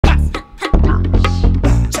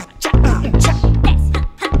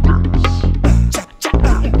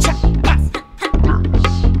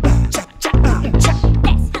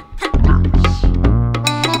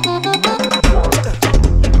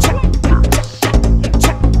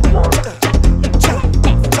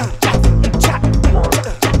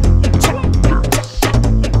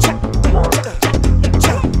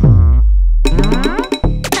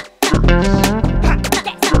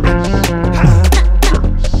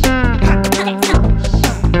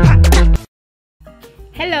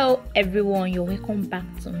everyone, you're welcome back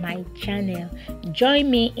to my channel. Join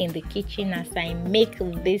me in the kitchen as I make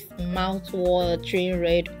this mouth-watering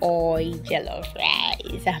red oil jollof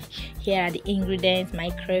rice. Here are the ingredients: my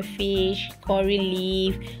crayfish, curry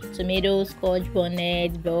leaf, tomatoes, scotch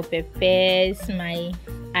bonnet, bell peppers, my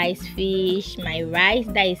ice fish, my rice,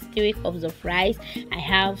 that is 3 cups of rice. I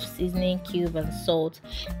have seasoning cube and salt.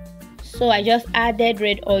 So I just added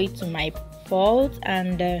red oil to my pot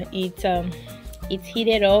and it's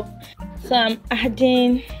heated up. So I'm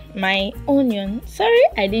adding my onion. Sorry,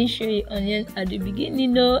 I didn't show you onion at the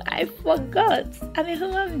beginning. No, I forgot. I'm a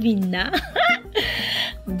human being now.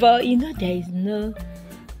 But you know, there is no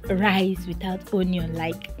rice without onion.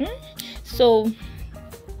 So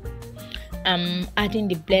I'm adding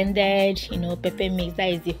the blended, pepper mix. That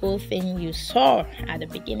is the whole thing you saw at the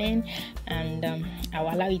beginning, and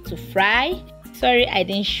I'll allow it to fry. Sorry, I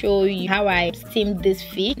didn't show you how I steamed this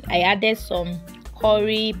fish. I added some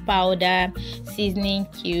curry powder, seasoning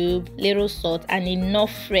cube, little salt, and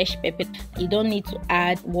enough fresh pepper. You don't need to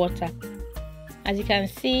add water. As you can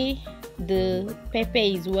see, the pepper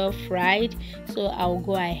is well fried, so I'll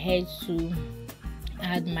go ahead to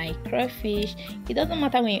add my crayfish. It doesn't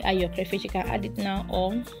matter when you add your crayfish, you can add it now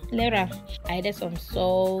or later. I added some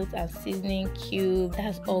salt and seasoning cube.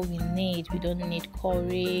 That's all we need. We don't need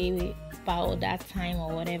curry powder, thyme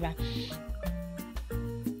or whatever.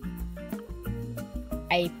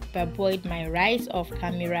 I parboiled my rice off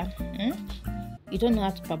camera. You don't know how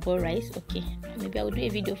to parboil rice? Okay, maybe I'll do a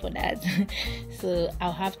video for that. So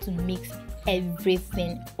I'll have to mix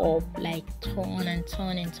everything up, like turn and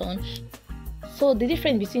turn and turn. So the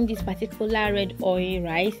difference between this particular red oil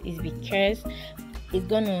rice is because it's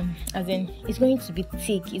going to be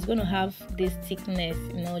thick. It's going to have this thickness,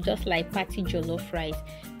 just like party jollof rice,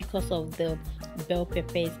 because of the bell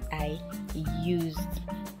peppers I used.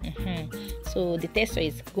 So the texture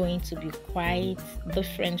is going to be quite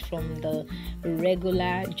different from the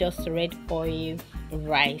regular just red oil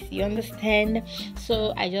rice, you understand?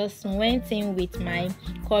 So I just went in with my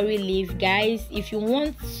curry leaf. Guys, if you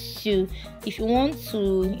want to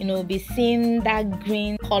be seeing that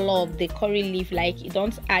green color of the curry leaf, like, you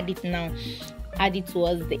don't add it now, add it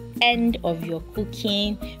towards the end of your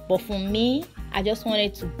cooking. But for me, I just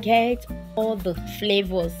wanted to get all the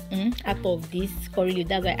flavors out of this curry leaf.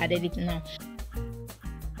 That's why I added it now.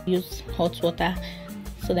 Use hot water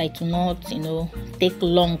so that it will not take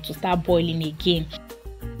long to start boiling again.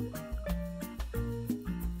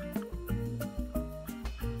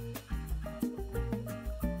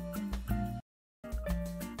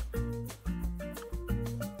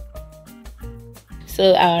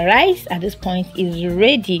 So our rice at this point is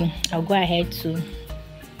ready. I'll go ahead to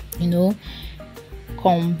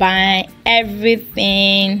combine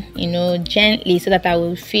everything gently, so that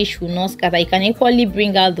our fish will not scatter. You can equally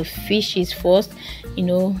bring out the fishes first,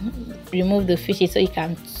 remove the fishes so you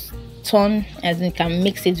can turn, as you can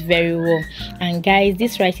mix it very well. And guys,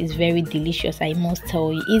 this rice is very delicious, I must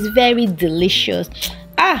tell you. It's very delicious.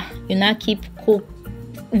 You now keep cook,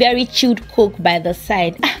 very chilled coke by the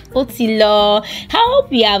side. Otilo, I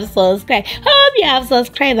hope you have subscribed.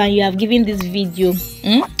 And you have given this video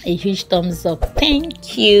a huge thumbs up.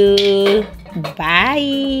 Thank you.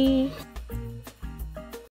 Bye.